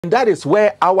And that is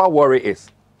where our worry is.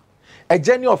 A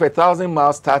journey of 1,000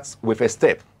 miles starts with a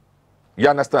step. You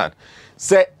understand?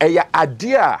 Say a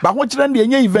idea. But what you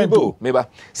the event? Maybe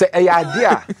say a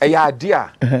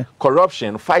idea.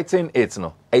 Corruption, fighting it.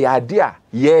 No, a idea.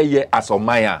 Yeah, as on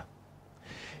Maya.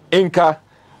 Inca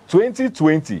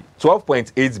 2020,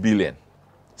 12.8 billion.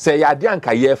 Say a idea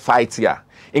nka year fight here.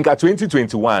 Inca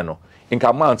 2021. No,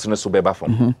 inca months no subeba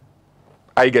from.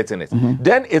 Are you getting it?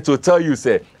 Then it will tell you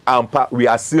say, we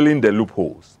are sealing the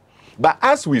loopholes. But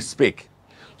as we speak,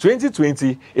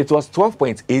 2020 it was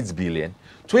 12.8 billion.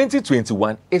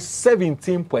 2021 is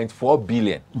 17.4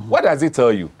 billion. What does it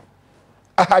tell you?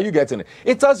 Are you getting it?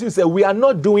 It tells you say we are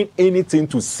not doing anything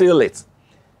to seal it.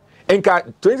 In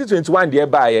 2021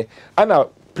 thereby and our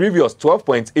previous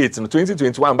 12.8 in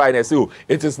 2021 by the say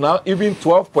it is now even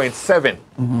 12.7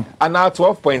 and now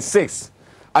 12.6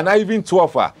 and now even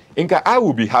 12. I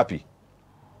will be happy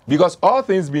because all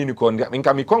things being in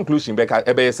conclusion,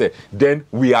 then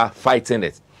we are fighting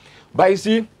it. But you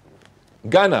see,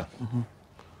 Ghana.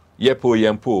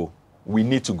 Yempo, we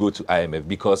need to go to IMF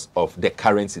because of the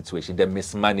current situation, the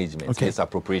mismanagement,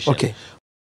 misappropriation.